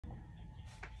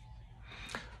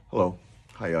Hello,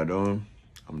 how y'all doing?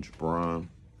 I'm Gibrain.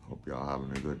 Hope y'all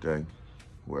having a good day,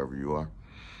 wherever you are.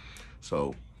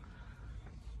 So,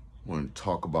 I want to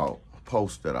talk about a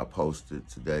post that I posted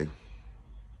today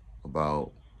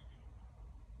about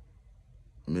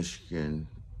Michigan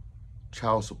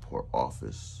Child Support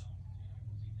Office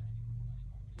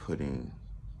putting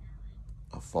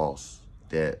a false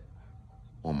debt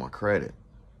on my credit,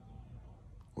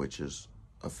 which is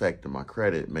affecting my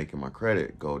credit, making my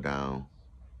credit go down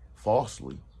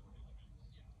falsely,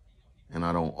 and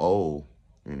I don't owe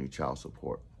any child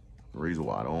support. The reason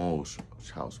why I don't owe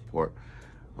child support,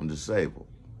 I'm disabled.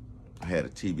 I had a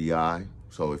TBI,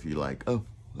 so if you're like, oh,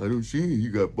 I don't see you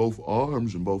got both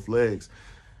arms and both legs,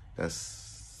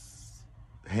 that's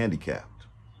handicapped.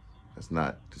 That's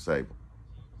not disabled.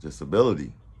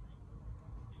 Disability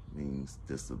means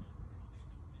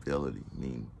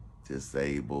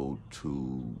disabled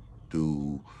to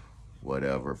do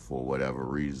whatever for whatever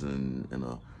reason in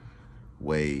a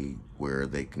way where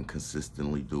they can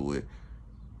consistently do it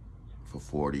for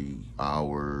 40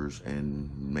 hours and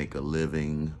make a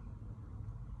living.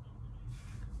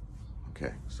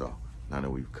 Okay, so now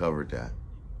that we've covered that,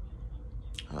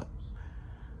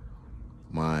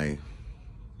 my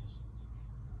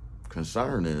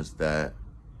concern is that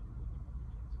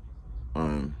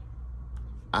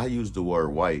I use the word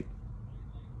white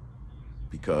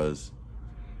because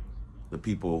the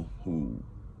people who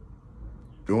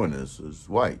doing this is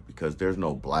white, because there's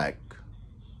no black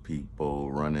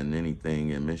people running anything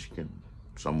in Michigan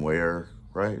somewhere,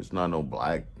 right? It's not no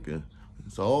black.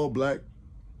 It's all black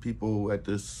people at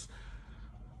this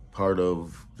part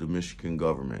of the Michigan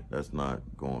government. That's not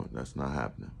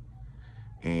happening.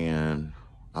 And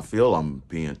I feel I'm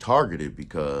being targeted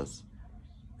because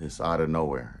it's out of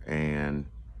nowhere. And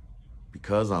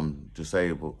because I'm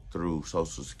disabled through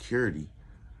Social Security,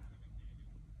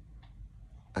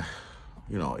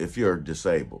 you know, if you're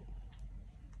disabled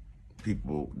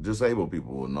people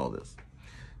will know this.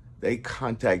 They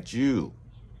contact you,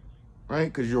 right?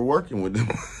 Because you're working with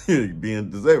them, being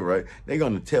disabled, right? They're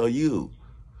going to tell you,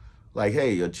 like,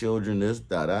 hey, your children this,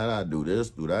 da-da-da, do this,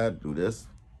 do that, do this.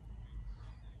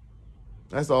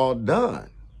 That's all done.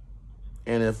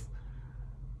 And if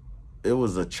it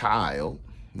was a child,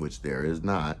 which there is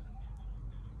not,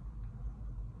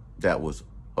 that was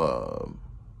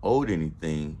owed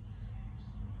anything,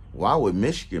 why would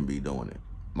Michigan be doing it?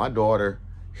 My daughter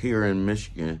here in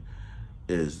Michigan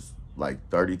is like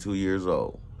 32 years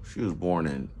old. She was born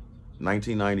in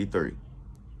 1993.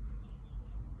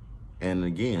 And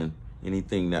again,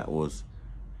 anything that was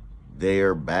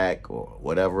there, back, or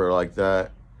whatever like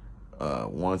that,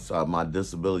 once my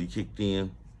disability kicked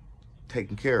in,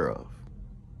 taken care of.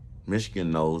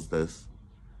 Michigan knows this,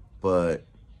 but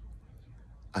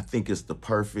I think it's the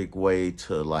perfect way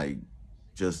to like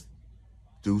just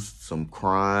do some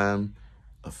crime,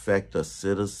 affect a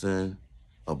citizen,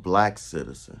 a black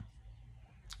citizen,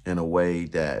 in a way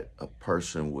that a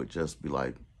person would just be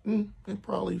like, it's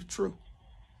probably true,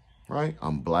 right?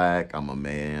 I'm black, I'm a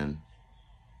man.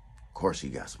 Of course he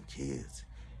got some kids.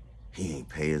 He ain't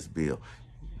pay his bill.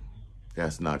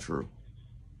 That's not true.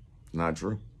 Not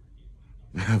true.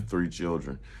 I have 3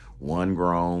 children, one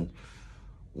grown,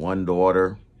 one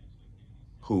daughter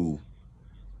who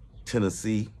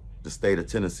the state of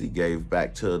Tennessee gave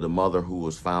back to the mother who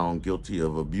was found guilty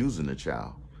of abusing the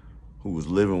child, who was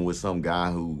living with some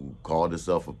guy who called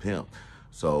himself a pimp.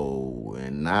 So,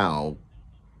 and now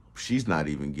she's not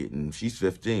even getting, she's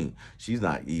 15. She's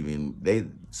not even,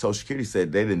 Social Security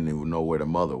said they didn't even know where the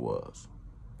mother was,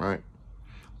 right?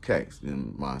 Okay, so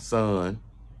then my son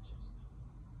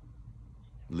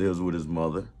lives with his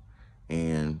mother,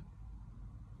 and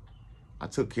I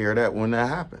took care of that when that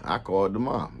happened. I called the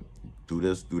mom, do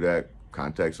this, do that,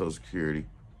 contact Social Security,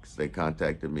 because they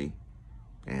contacted me,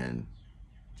 and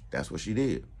that's what she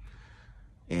did.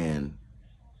 And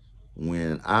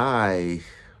when I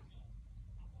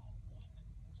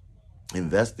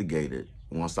investigated,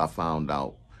 once I found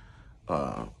out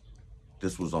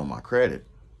this was on my credit,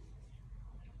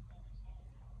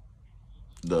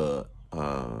 the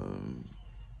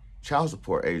child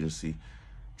support agency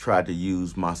tried to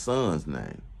use my son's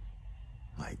name.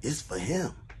 Like, it's for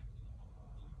him.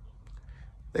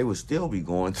 They would still be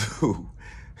going through.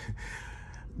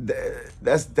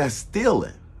 That's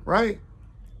stealing, right?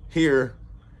 Here,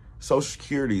 Social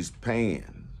Security's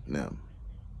paying them,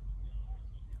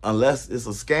 unless it's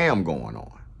a scam going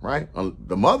on, right?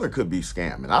 The mother could be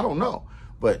scamming, I don't know.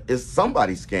 But it's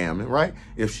somebody scamming, right?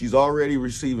 If she's already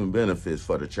receiving benefits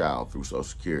for the child through Social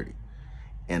Security,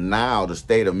 and now the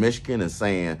state of Michigan is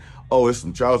saying, oh, it's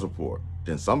some child support,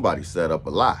 then somebody set up a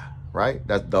lie, right?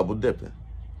 That's double dipping.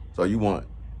 So you want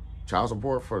child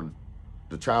support for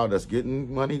the child that's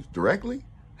getting money directly?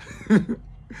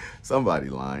 Somebody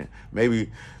lying.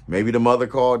 Maybe the mother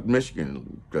called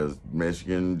Michigan because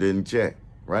Michigan didn't check,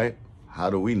 right? How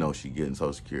do we know she getting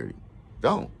Social Security?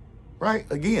 Don't, right?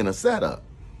 Again, a setup.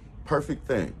 Perfect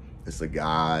thing. It's a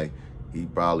guy. He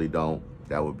probably don't.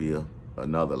 That would be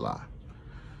another lie.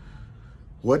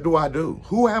 What do I do?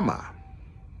 Who am I?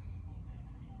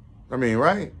 I mean,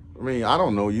 right? I mean, I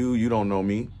don't know you. You don't know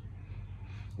me.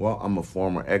 Well, I'm a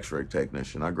former x-ray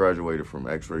technician. I graduated from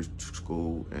x-ray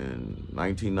school in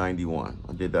 1991.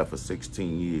 I did that for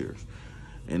 16 years.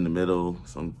 In the middle,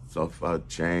 some stuff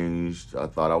changed. I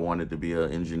thought I wanted to be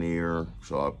an engineer,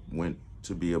 so I went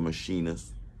to be a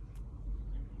machinist.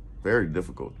 Very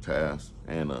difficult task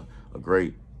and a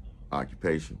great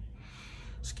occupation.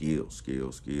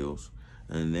 Skills.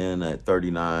 And then at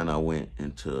 39, I went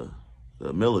into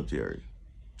the military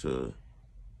to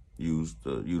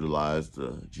utilize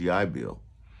the GI Bill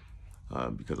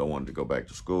because I wanted to go back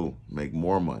to school, make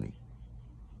more money,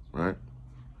 right?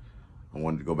 I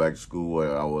wanted to go back to school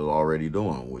where I was already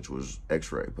doing, which was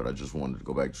x-ray, but I just wanted to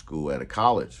go back to school at a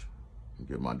college and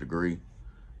get my degree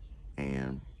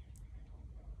and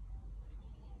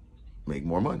make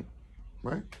more money,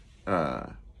 right?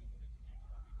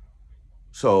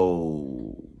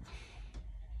 So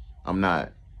I'm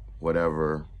not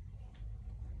whatever,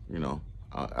 you know,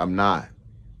 I'm not.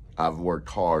 I've worked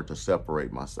hard to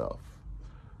separate myself,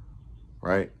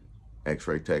 right?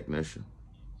 X-ray technician,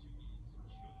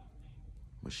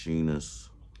 machinist,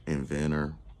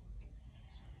 inventor,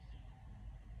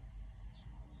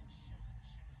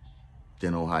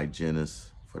 dental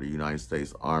hygienist for the United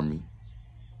States Army,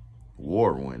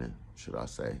 award-winning, should I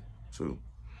say, too.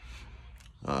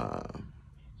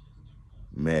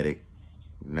 Medic,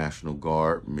 National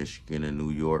Guard, Michigan and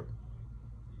New York.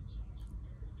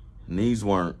 And these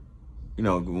weren't, you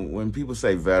know, when people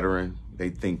say veteran, they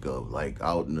think of like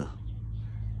out in the,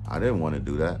 I didn't want to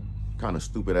do that. What kind of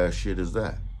stupid ass shit is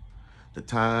that? The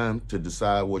time to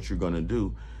decide what you're going to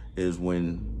do is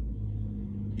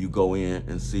when you go in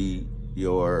and see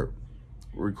your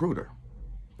recruiter,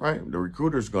 right? The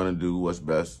recruiter's going to do what's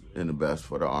best and the best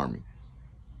for the Army,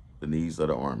 the needs of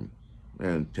the Army,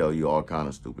 and tell you all kind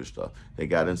of stupid stuff. They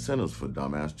got incentives for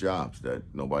dumbass jobs that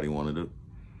nobody want to do.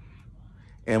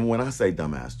 And when I say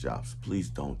dumbass jobs, please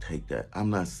don't take that. I'm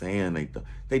not saying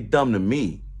they dumb to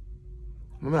me.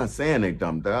 I'm not saying they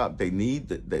dumb out. They need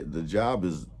the job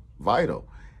is vital.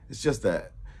 It's just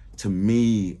that to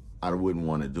me, I wouldn't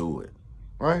want to do it,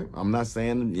 right? I'm not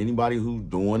saying anybody who's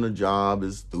doing the job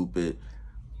is stupid.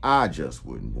 I just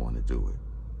wouldn't want to do it.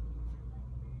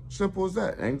 Simple as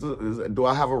that. Do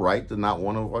I have a right to not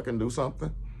want to fucking do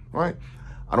something, right?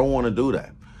 I don't want to do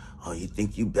that. Oh, you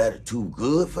think you better too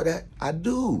good for that? I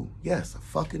do. Yes, I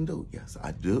fucking do. Yes,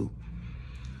 I do.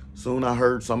 Soon I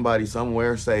heard somebody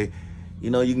somewhere say, you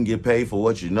know, you can get paid for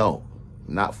what you know,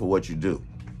 not for what you do.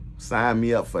 Sign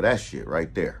me up for that shit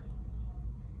right there.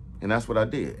 And that's what I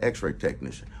did. X-ray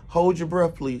technician. Hold your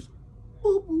breath, please.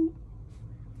 Boop, boop.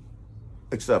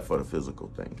 Except for the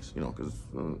physical things, you know, because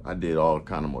I did all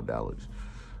kind of modalities.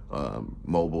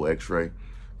 Mobile x-ray,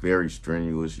 very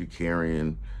strenuous. You're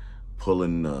carrying,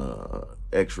 pulling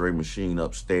x-ray machine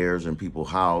upstairs in people's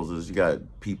houses. You got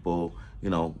people, you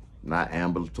know, not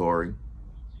ambulatory.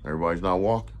 Everybody's not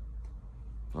walking.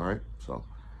 All right, so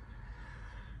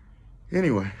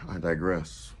anyway, I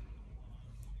digress.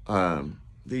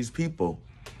 These people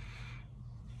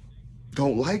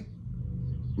don't like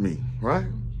me, right?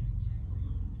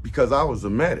 Because I was a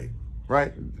medic,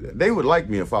 right? They would like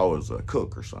me if I was a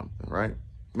cook or something, right?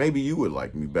 Maybe you would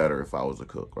like me better if I was a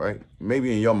cook, right?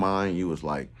 Maybe in your mind, you was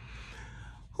like,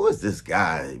 who is this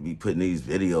guy be putting these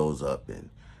videos up and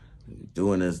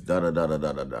doing this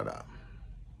da-da-da-da-da-da-da?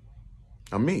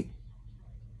 I'm me.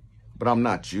 But I'm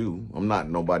not you. I'm not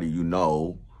nobody you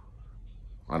know.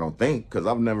 I don't think, because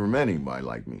I've never met anybody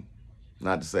like me.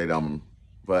 Not to say that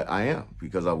but I am,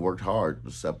 because I've worked hard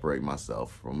to separate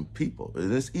myself from people.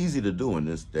 And it's easy to do in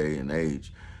this day and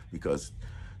age because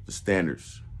the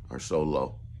standards are so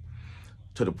low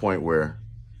to the point where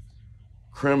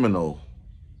criminal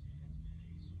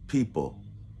people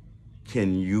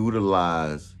can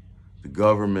utilize the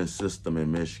government system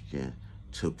in Michigan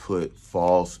to put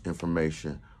false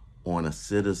information on a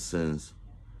citizen's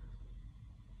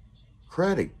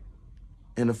credit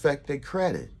and affect their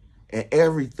credit. And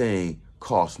everything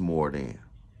costs more than.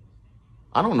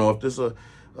 I don't know if this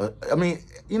I mean,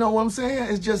 you know what I'm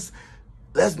saying? It's just,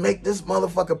 let's make this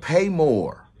motherfucker pay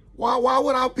more. Why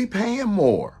would I be paying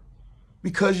more?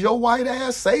 Because your white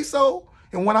ass say so?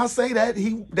 And when I say that,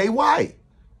 they white.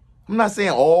 I'm not saying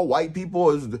all white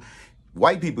people is,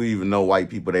 white people even know white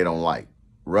people they don't like.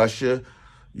 Russia,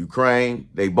 Ukraine,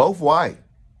 they both white.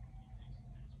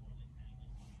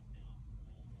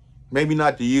 Maybe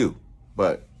not to you,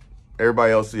 but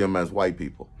everybody else see them as white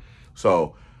people.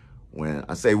 So when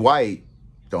I say white,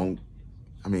 I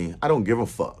don't give a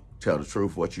fuck. Tell the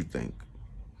truth, what you think,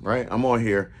 right? I'm on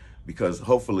here because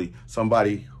hopefully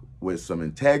somebody with some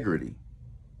integrity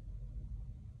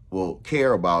will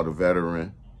care about a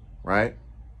veteran, right?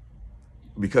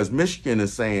 Because Michigan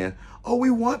is saying, oh,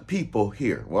 we want people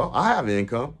here. Well, I have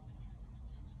income,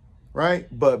 right?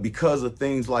 But because of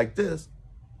things like this,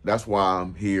 that's why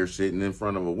I'm here sitting in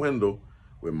front of a window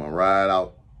with my ride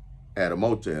out at a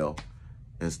motel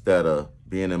instead of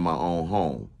being in my own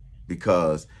home,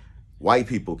 because white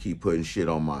people keep putting shit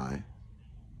on my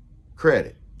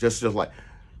credit. Just like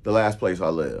the last place I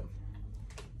lived.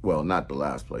 Well, not the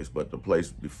last place, but the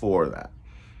place before that.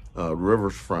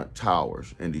 Riverfront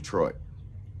Towers in Detroit.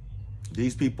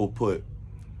 These people put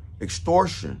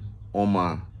extortion on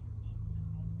my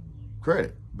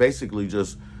credit. Basically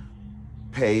just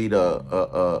paid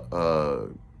a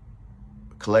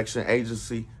collection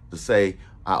agency to say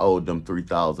I owed them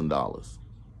 $3,000.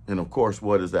 And of course,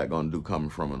 what is that going to do coming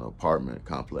from an apartment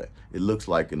complex? It looks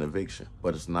like an eviction,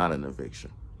 but it's not an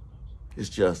eviction. It's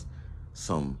just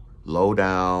some low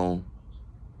down,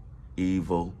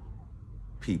 evil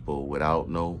people without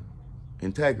no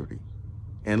integrity.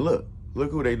 And look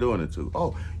who they doing it to.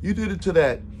 Oh, you did it to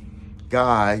that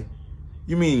guy.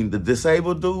 You mean the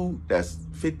disabled dude that's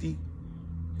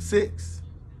 56?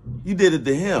 You did it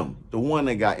to him, the one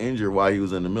that got injured while he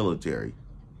was in the military.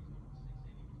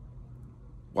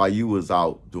 While you was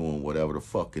out doing whatever the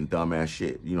fucking dumbass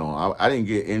shit. You know, I didn't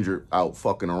get injured out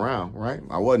fucking around, right?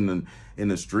 I wasn't in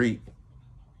the street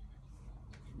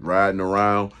riding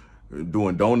around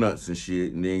doing donuts and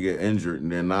shit and then get injured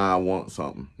and then now I want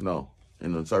something. No,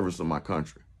 in the service of my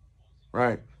country,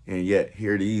 right? And yet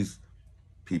here these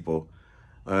people,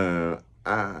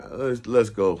 let's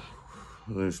go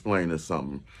explain this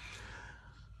something.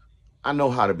 I know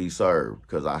how to be served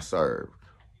because I served,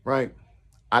 right?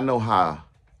 I know how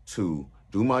to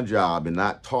do my job and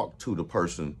not talk to the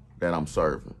person that I'm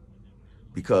serving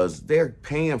because they're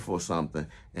paying for something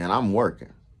and I'm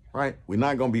working, right? We're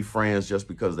not going to be friends just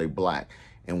because they black.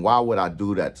 And why would I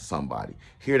do that to somebody?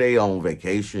 Here they on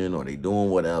vacation or they doing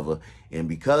whatever. And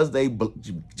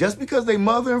just because they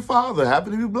mother and father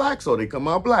happen to be black, so they come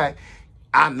out black,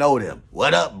 I know them.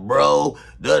 What up, bro?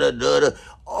 Da-da-da-da.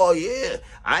 Oh, yeah,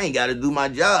 I ain't got to do my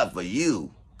job for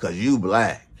you because you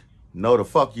black. No, the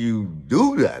fuck you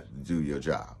do that to do your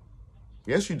job.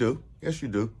 Yes, you do. Yes, you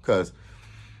do. Because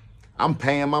I'm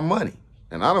paying my money.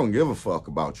 And I don't give a fuck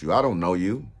about you. I don't know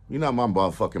you. You're not my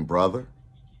motherfucking brother.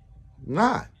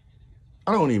 Not.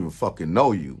 I don't even fucking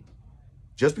know you.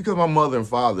 Just because my mother and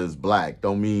father is black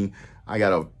don't mean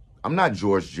I'm not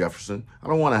George Jefferson. I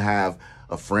don't want to have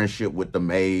a friendship with the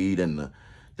maid and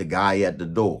the guy at the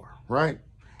door, right?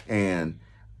 And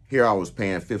here I was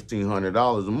paying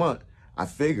 $1,500 a month. I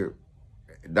figured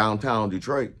downtown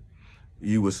Detroit,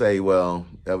 you would say, well,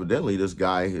 evidently this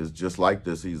guy is just like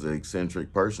this. He's an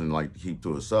eccentric person, like to keep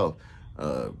to himself.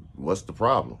 What's the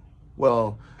problem?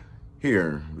 Well,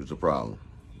 here was the problem.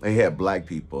 They had black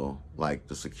people like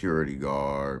the security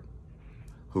guard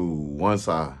who once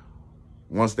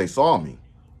they saw me,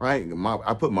 right?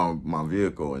 I put my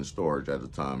vehicle in storage at the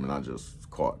time and I just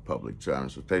caught public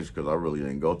transportation because I really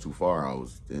didn't go too far. I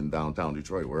was in downtown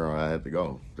Detroit where I had to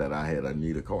go, I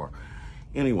need a car.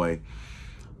 Anyway,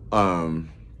 my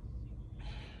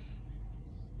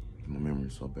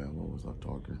memory's so bad. What was I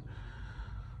talking?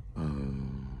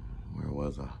 Where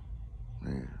was I?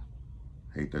 Man,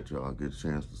 hate that y'all get a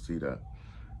chance to see that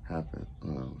happen. I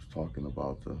was talking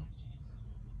about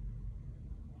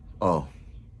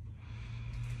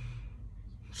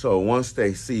so once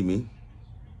they see me,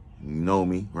 you know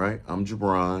me, right? I'm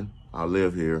Gibrain. I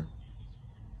live here.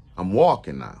 I'm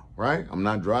walking now, right? I'm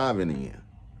not driving in,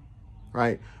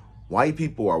 right? White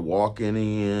people are walking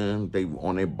in, they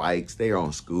on their bikes, they're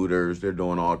on scooters, they're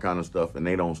doing all kind of stuff, and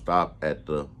they don't stop at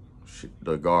the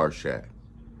guard shack.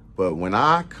 But when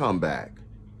I come back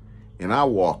and I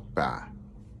walk by,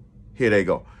 here they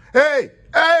go, hey,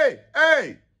 hey,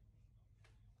 hey.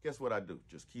 Guess what I do?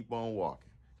 Just keep on walking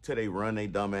till they run their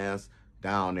dumb ass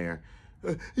down there.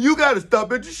 You got to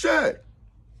stop at your shack.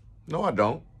 No, I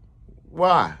don't.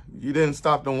 Why? You didn't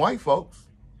stop them white folks.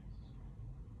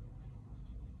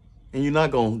 And you're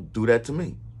not going to do that to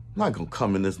me. I'm not going to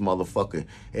come in this motherfucker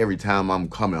every time I'm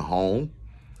coming home.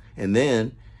 And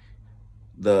then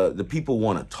the people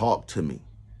want to talk to me.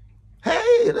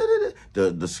 Hey,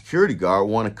 the security guard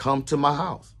want to come to my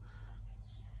house.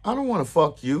 I don't want to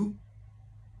fuck you.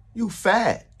 You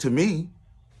fat to me.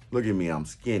 Look at me, I'm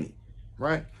skinny,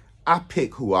 right? I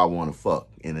pick who I want to fuck,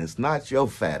 and it's not your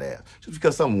fat ass. Just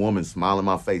because some woman smile in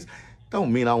my face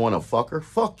don't mean I want to fuck her.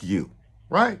 Fuck you,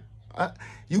 right?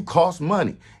 You cost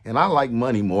money, and I like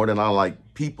money more than I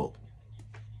like people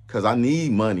because I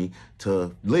need money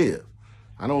to live.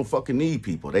 I don't fucking need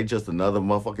people. They just another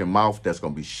motherfucking mouth that's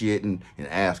going to be shitting and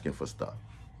asking for stuff,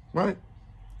 right?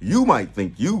 You might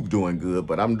think you doing good,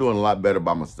 but I'm doing a lot better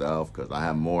by myself because I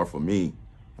have more for me,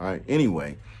 all right?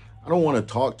 Anyway, I don't want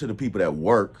to talk to the people that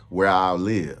work where I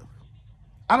live.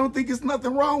 I don't think it's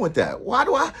nothing wrong with that. Why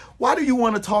do you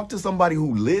want to talk to somebody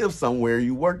who lives somewhere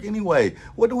you work anyway?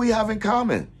 What do we have in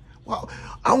common? Well,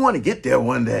 I want to get there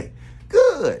one day.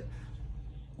 Good.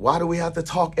 Why do we have to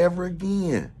talk ever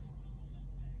again?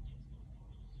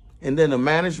 And then the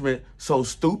management so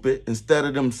stupid, instead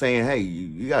of them saying, hey,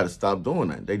 you got to stop doing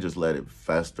that, they just let it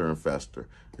fester and fester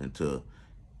until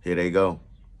here they go.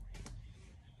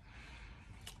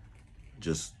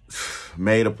 Just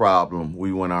made a problem.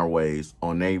 We went our ways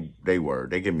on they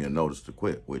gave me a notice to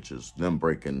quit, which is them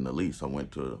breaking the lease. I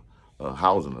went to a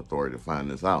housing authority to find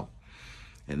this out.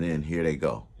 And then here they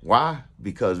go. Why?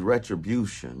 Because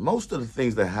retribution. Most of the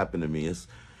things that happen to me is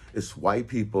white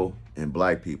people and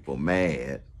black people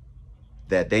mad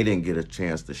that they didn't get a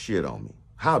chance to shit on me.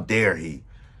 How dare he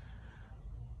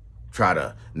try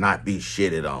to not be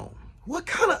shitted on?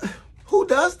 Who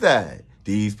does that?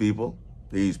 These people.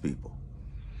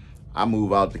 I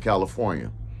move out to California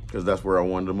because that's where I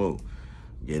wanted to move.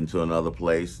 Get into another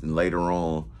place and later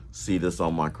on see this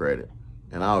on my credit.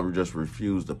 And I would just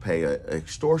refuse to pay an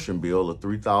extortion bill of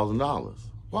 $3,000.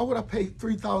 Why would I pay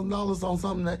 $3,000 on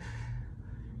something that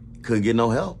couldn't get no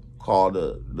help? Call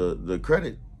the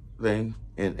credit thing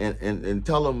and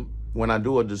tell them when I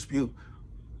do a dispute,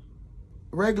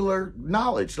 regular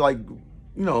knowledge, like,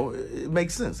 you know, it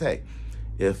makes sense. Hey,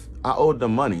 if I owed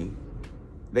them money,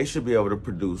 they should be able to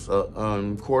produce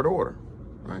a court order,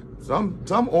 right?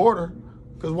 Some order,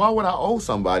 because why would I owe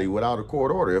somebody without a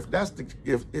court order?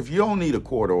 If you don't need a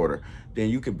court order, then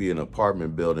you could be in an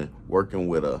apartment building working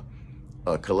with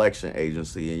a collection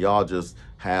agency, and y'all just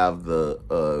have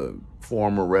the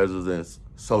former resident's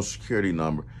social security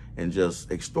number and just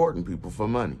extorting people for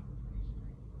money.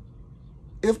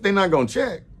 If they're not gonna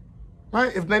check,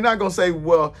 right? If they're not gonna say,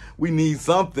 well, we need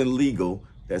something legal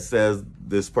that says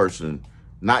this person,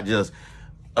 not just,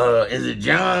 is it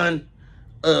John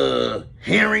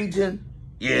Harrington?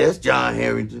 Yes, John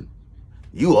Harrington.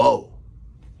 You owe.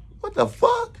 What the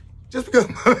fuck? Just because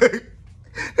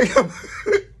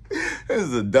this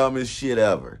is the dumbest shit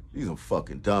ever. These are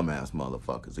fucking dumbass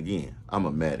motherfuckers. Again, I'm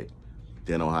a medic,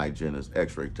 dental hygienist,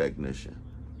 x-ray technician,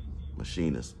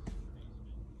 machinist.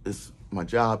 It's my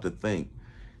job to think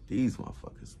these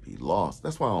motherfuckers be lost.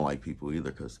 That's why I don't like people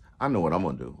either, because I know what I'm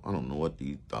going to do. I don't know what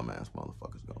these dumbass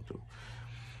motherfuckers going to do.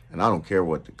 And I don't care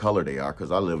what the color they are,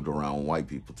 because I lived around white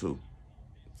people too.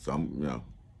 Some, you know,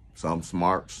 some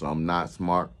smart, some not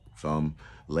smart, some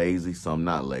lazy, some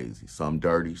not lazy, some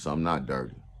dirty, some not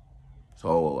dirty.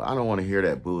 So I don't want to hear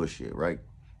that bullshit, right?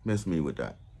 Miss me with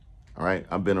that. All right?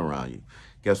 I've been around you.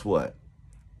 Guess what?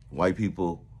 White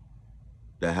people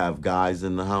that have guys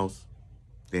in the house,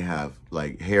 they have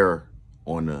like hair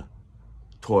on the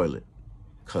toilet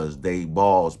because they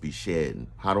balls be shedding.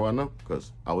 How do I know?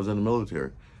 Because I was in the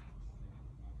military.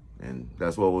 And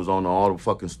that's what was on all the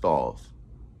fucking stalls.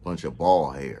 Bunch of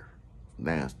ball hair.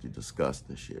 Nasty,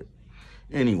 disgusting shit.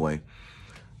 Anyway,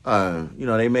 you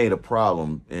know, they made a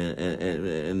problem,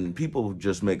 and people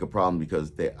just make a problem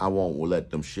because I won't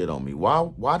let them shit on me.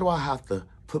 Why do I have to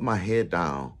put my head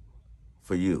down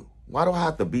for you? Why do I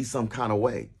have to be some kind of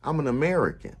way? I'm an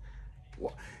American.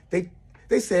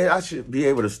 They said I should be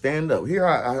able to stand up. Here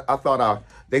I thought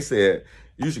they said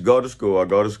you should go to school. I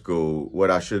go to school. What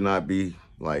I should not be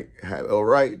like. All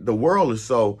right, the world is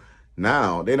so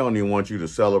now they don't even want you to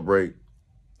celebrate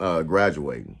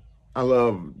graduating. I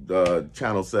love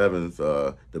Channel 7's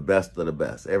The Best of the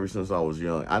Best. Ever since I was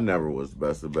young, I never was the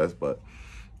best of the best, but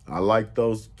I like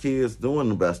those kids doing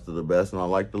the best of the best, and I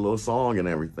like the little song and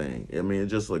everything. I mean,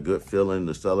 it's just a good feeling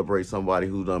to celebrate somebody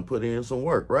who done put in some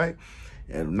work, right?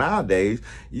 And nowadays,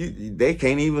 they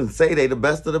can't even say they the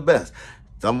best of the best.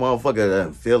 Some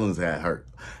motherfucker feelings had hurt.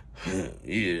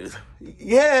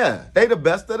 Yeah, they the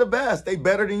best of the best. They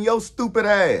better than your stupid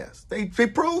ass. They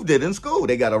proved it in school.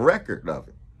 They got a record of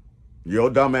it.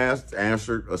 Your dumb ass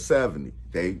answered a 70.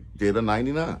 They did a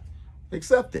 99.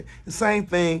 Accept it. The same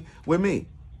thing with me.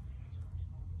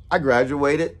 I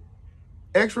graduated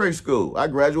x-ray school. I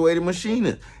graduated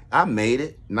machinist. I made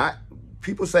it. Not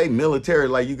people say military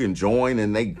like you can join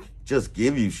and they just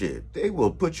give you shit. They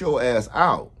will put your ass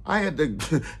out. I had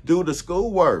to do the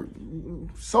schoolwork.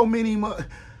 So many months.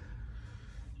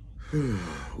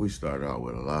 We started out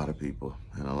with a lot of people,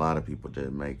 and a lot of people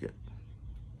didn't make it.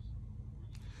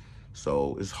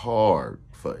 So it's hard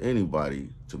for anybody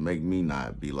to make me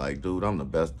not be like, dude, I'm the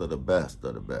best of the best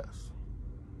of the best.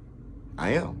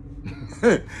 I am.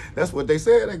 That's what they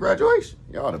said at graduation.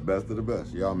 Y'all the best of the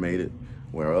best. Y'all made it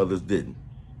where others didn't.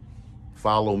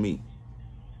 Follow me.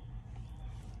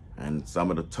 And some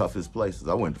of the toughest places.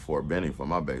 I went to Fort Benning for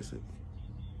my basic.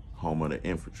 Home of the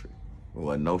infantry. There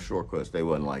wasn't no shortcuts. They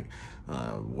wasn't like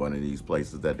one of these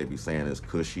places that they be saying is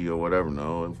cushy or whatever.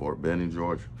 No, in Fort Benning,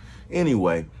 Georgia.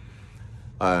 Anyway,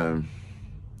 I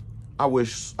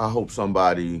hope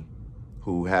somebody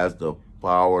who has the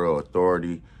power or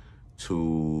authority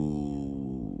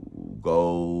to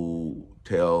go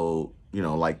tell,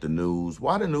 like the news.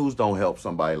 Why the news don't help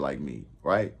somebody like me,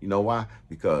 right? You know why?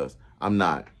 Because I'm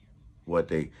not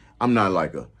like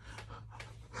a,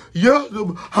 yeah,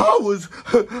 I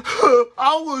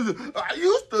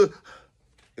used to,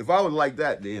 if I was like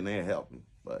that, then they'd help me.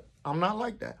 But I'm not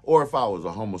like that. Or if I was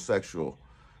a homosexual,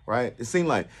 right? It seemed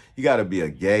like you got to be a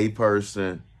gay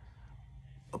person,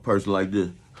 a person like this.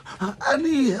 I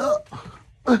need help.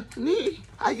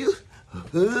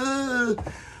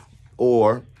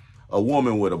 Or a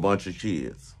woman with a bunch of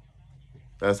kids.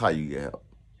 That's how you get help.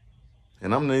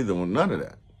 And I'm neither one, none of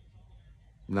that.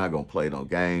 I'm not going to play no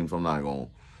games. I'm not going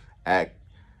to act.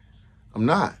 I'm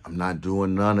not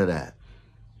doing none of that.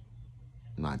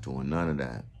 I'm not doing none of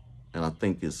that. And I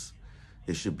think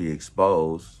it should be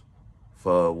exposed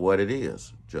for what it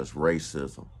is. Just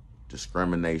racism,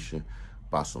 discrimination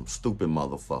by some stupid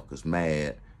motherfuckers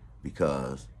mad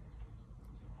because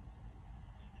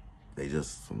they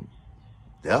just some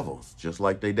devils, just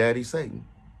like they daddy Satan.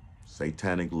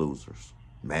 Satanic losers,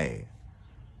 mad.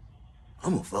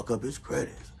 I'm gonna fuck up his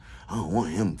credits. I don't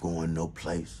want him going no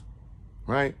place,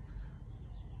 right?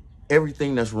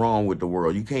 Everything that's wrong with the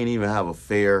world, you can't even have a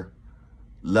fair,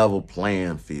 level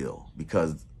playing field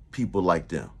because people like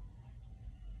them.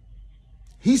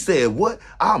 He said, what?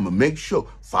 I'm gonna make sure,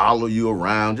 follow you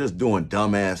around, just doing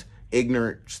dumbass,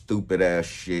 ignorant, stupid ass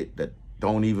shit that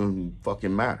don't even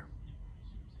fucking matter.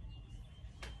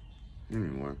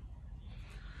 Anyway,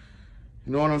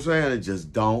 you know what I'm saying? It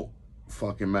just don't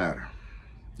fucking matter.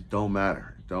 It don't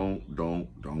matter. It don't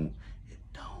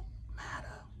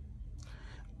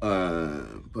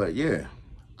matter. But yeah,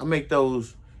 I make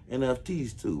those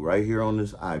NFTs too, right here on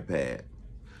this iPad.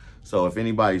 So if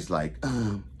anybody's like,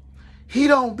 he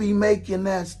don't be making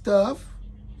that stuff.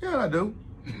 Yeah, I do.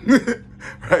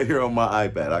 Right here on my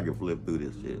iPad, I can flip through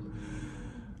this shit.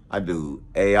 I do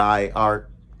AI art.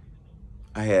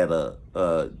 I had a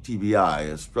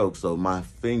TBI, a stroke, so my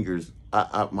fingers,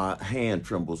 my hand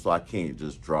trembles, so I can't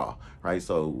just draw, right?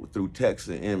 So through text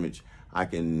and image, I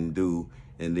can do,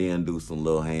 and then do some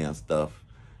little hand stuff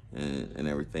and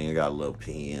everything. I got a little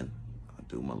pen. I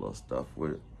do my little stuff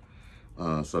with it.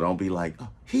 So don't be like, oh,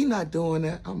 he not doing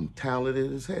that. I'm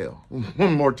talented as hell.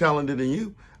 I'm more talented than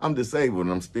you. I'm disabled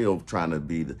and I'm still trying to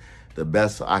be the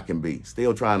best I can be.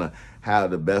 Still trying to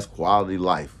have the best quality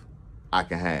life I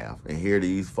can have. And here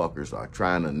these fuckers are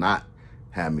trying to not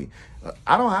have me.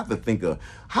 I don't have to think of,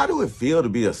 how do it feel to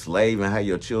be a slave and have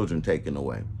your children taken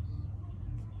away?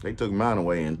 They took mine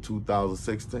away in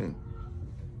 2016.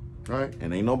 Right?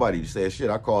 And ain't nobody said shit.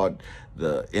 I called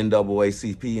the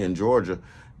NAACP in Georgia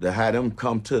to have them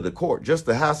come to the court, just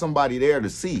to have somebody there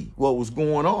to see what was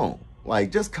going on.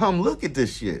 Like, just come look at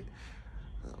this shit.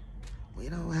 We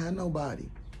don't have nobody.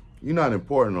 You're not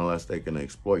important unless they can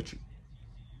exploit you.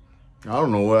 I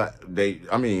don't know what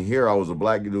here I was a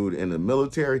black dude in the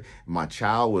military. My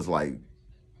child was like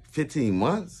 15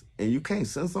 months and you can't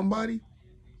send somebody?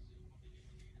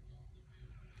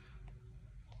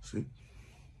 See,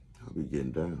 I'll be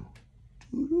getting down.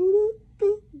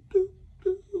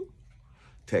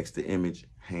 Text to image,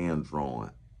 hand drawn.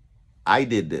 I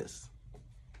did this.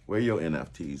 Where your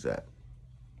NFTs at?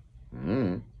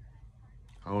 I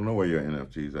don't know where your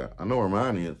NFTs at. I know where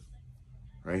mine is.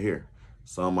 Right here.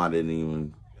 Some I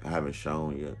haven't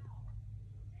shown yet.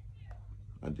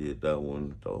 I did that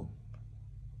one though.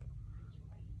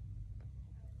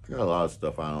 I got a lot of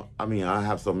stuff I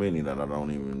have so many that I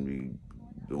don't even be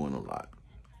doing a lot.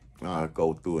 I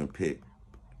go through and pick.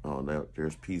 Oh,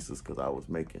 there's pieces because I was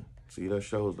making. See, that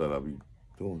shows that I be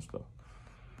doing stuff.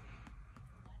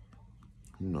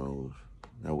 Who knows?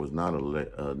 That was not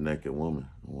a naked woman.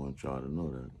 I want y'all to know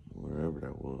that, wherever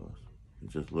that was. It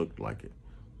just looked like it.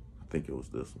 I think it was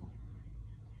this one.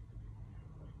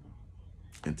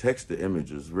 And text to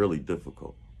image is really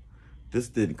difficult. This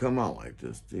didn't come out like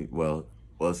this. Well,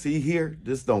 see here,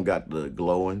 this don't got the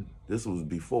glowing. This was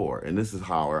before, and this is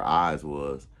how her eyes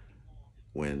was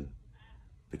when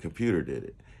the computer did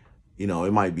it. You know,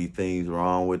 it might be things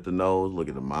wrong with the nose, look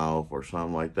at the mouth or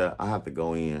something like that. I have to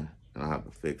go in and I have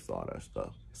to fix all that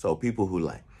stuff. So people who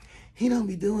like, he don't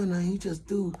be doing that, he just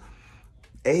do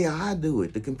AI do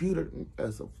it, the computer,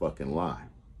 that's a fucking lie.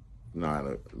 Not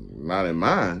in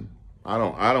mine. I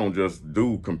don't just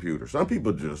do computer. Some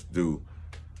people just do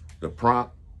the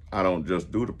prompt. I don't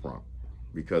just do the prompt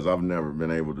because I've never been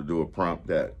able to do a prompt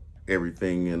that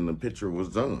everything in the picture was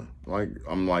done.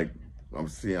 I'm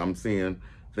seeing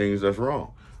things that's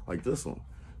wrong. Like this one.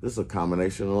 This is a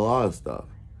combination of a lot of stuff.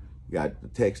 You got the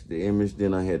text, the image,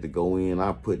 then I had to go in.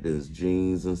 I put this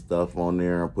jeans and stuff on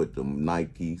there. I put the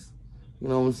Nikes. You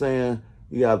know what I'm saying?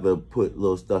 You have to put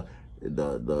little stuff,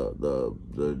 the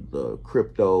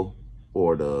crypto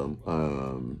or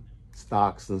the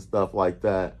stocks and stuff like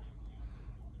that.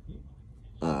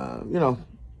 You know,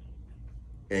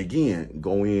 again,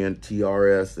 go in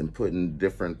TRS and putting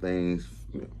different things.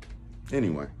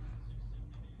 Anyway,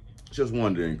 just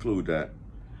wanted to include that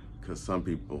because some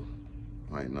people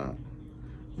might not,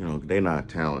 you know, they're not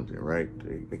talented, right?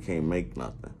 They can't make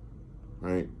nothing,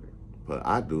 right? But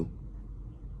I do.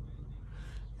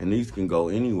 And these can go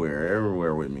anywhere,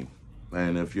 everywhere with me.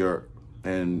 And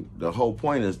and the whole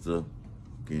point is to,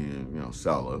 you know,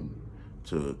 sell them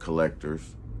to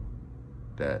collectors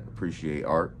that appreciate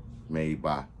art made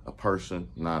by a person,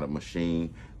 not a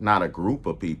machine, not a group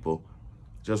of people,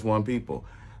 just one people.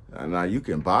 Now you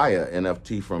can buy an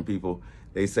NFT from people.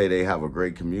 They say they have a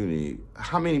great community.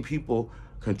 How many people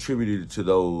contributed to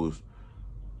those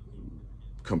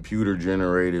computer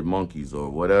generated monkeys or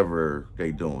whatever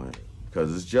they doing?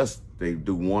 Because it's just, they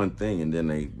do one thing and then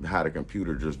they had a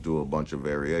computer just do a bunch of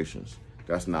variations.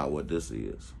 That's not what this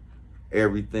is.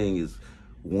 Everything is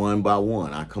one by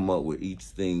one. I come up with each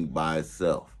thing by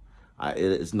itself.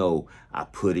 It's no, I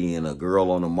put in a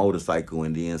girl on a motorcycle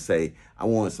and then say, I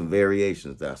want some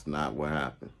variations. That's not what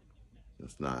happened.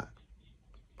 It's not.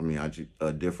 I mean,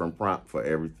 a different prompt for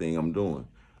everything I'm doing.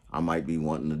 I might be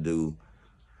wanting to do,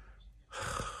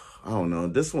 I don't know.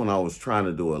 This one I was trying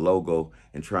to do a logo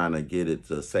and trying to get it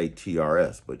to say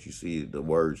TRS, but you see the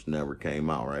words never came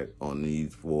out, right? On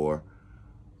these four,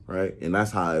 right? And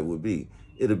that's how it would be.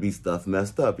 It'll be stuff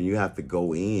messed up and you have to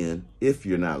go in, if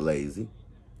you're not lazy,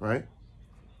 right?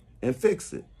 And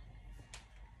fix it.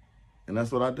 And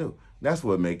that's what I do. That's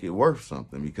what make it worth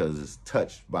something because it's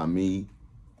touched by me.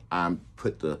 I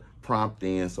put the prompt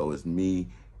in so it's me,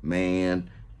 man,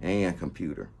 and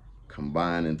computer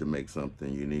combining to make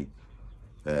something unique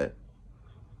that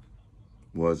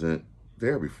wasn't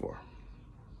there before,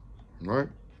 right?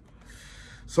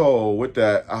 So with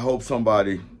that, I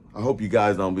hope you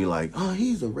guys don't be like, oh,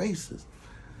 he's a racist.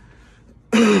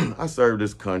 I served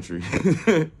this country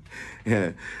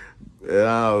and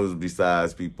I was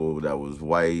besides people that was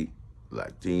white,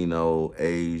 Latino,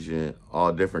 Asian,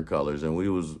 all different colors, and we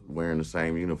was wearing the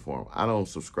same uniform. I don't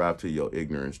subscribe to your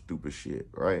ignorant, stupid shit,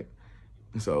 right?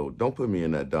 So don't put me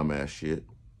in that dumbass shit,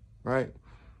 right?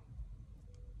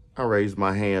 I raised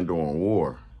my hand during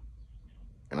war,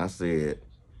 and I said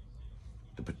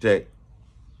to protect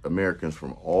Americans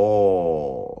from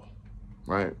all,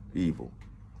 right, evil,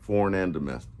 foreign and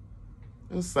domestic.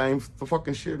 It's the same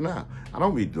fucking shit now. I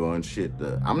don't be doing shit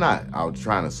I'm not out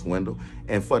trying to swindle.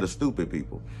 And for the stupid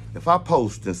people, if I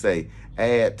post and say,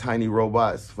 add tiny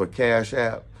robots for Cash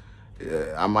App,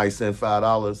 I might send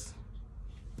 $5.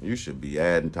 You should be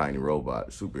adding tiny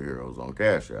robot superheroes on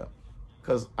Cash App.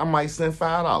 Because I might send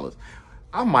 $5.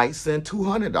 I might send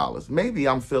 $200. Maybe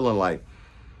I'm feeling like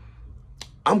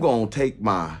I'm going to take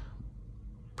my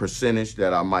percentage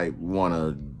that I might want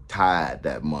to tithe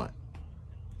that month.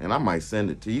 And I might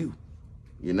send it to you.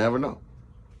 You never know.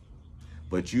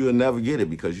 But you'll never get it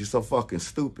because you're so fucking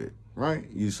stupid, right?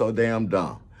 You so damn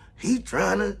dumb. He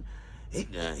gonna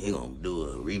do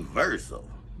a reversal.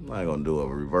 I'm not gonna do a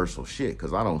reversal shit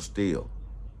because I don't steal.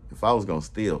 If I was gonna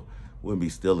steal, wouldn't be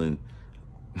stealing.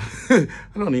 I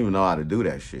don't even know how to do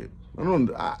that shit. I don't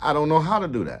know how to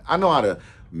do that. I know how to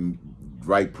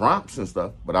write prompts and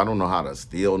stuff, but I don't know how to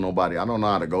steal nobody. I don't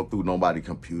know how to go through nobody's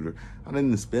computer. I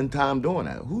didn't spend time doing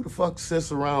that. Who the fuck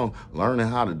sits around learning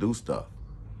how to do stuff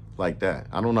like that?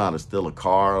 I don't know how to steal a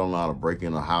car. I don't know how to break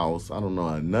in a house. I don't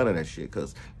know none of that shit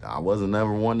because I wasn't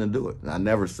never wanting to do it. I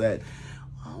never said,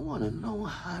 I want to know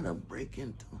how to break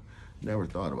into. Never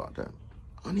thought about that.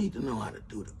 I need to know how to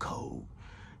do the code.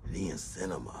 Then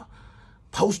send them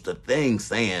post a thing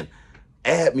saying,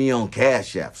 add me on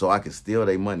Cash App so I can steal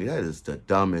their money. That is the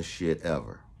dumbest shit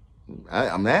ever.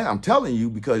 I'm telling you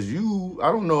because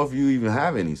I don't know if you even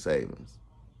have any savings.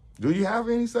 Do you have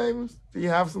any savings? Do you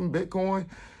have some Bitcoin?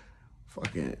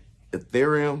 Fucking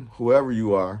Ethereum, whoever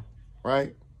you are,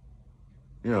 right?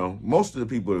 You know, most of the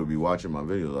people that will be watching my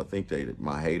videos, I think they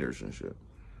my haters and shit.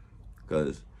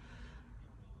 Because,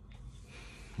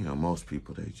 you know, most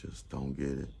people, they just don't get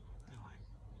it.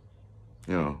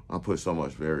 You know, I put so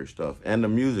much varied stuff. And the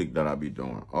music that I be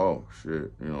doing. Oh,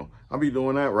 shit. You know, I be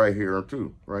doing that right here,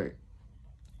 too. Right?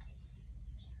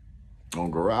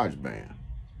 On GarageBand.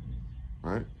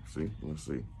 Right? See? Let's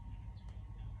see.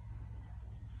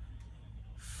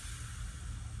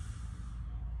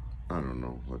 I don't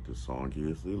know what this song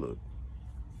is. See, look.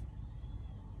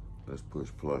 Let's push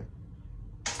play.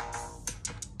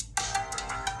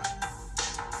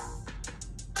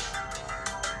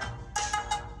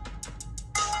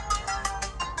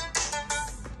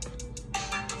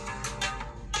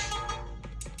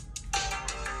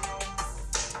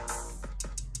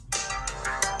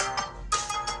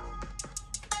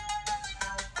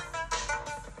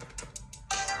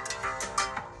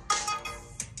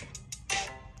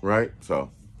 Right?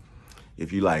 So,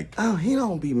 if you like, oh, he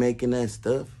don't be making that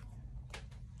stuff.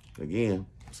 Again,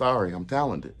 sorry, I'm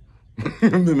talented. I've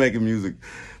been making music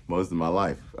most of my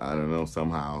life. I don't know,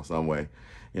 somehow, some way.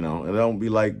 You know, and it don't be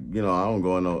like, you know, I don't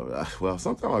go in no, well,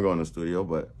 sometimes I go in the studio,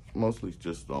 but mostly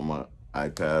just on my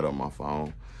iPad or my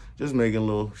phone. Just making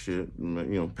little shit, you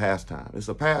know, pastime. It's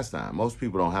a pastime. Most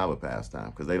people don't have a pastime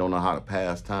because they don't know how to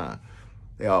pass time.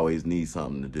 They always need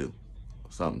something to do.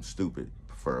 Something stupid,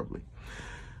 preferably.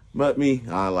 But me,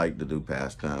 I like to do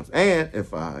pastimes. And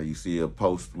if you see a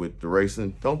post with the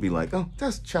racing, don't be like, oh,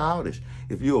 that's childish.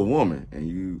 If you're a woman and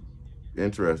you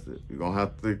interested, you're going to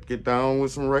have to get down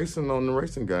with some racing on the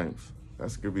racing games.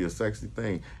 That's going to be a sexy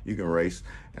thing. You can race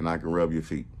and I can rub your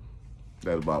feet.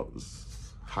 That's about as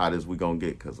hot as we going to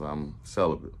get because I'm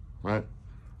celibate, right?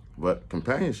 But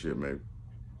companionship, maybe.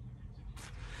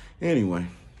 Anyway,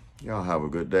 y'all have a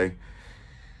good day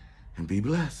and be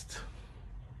blessed.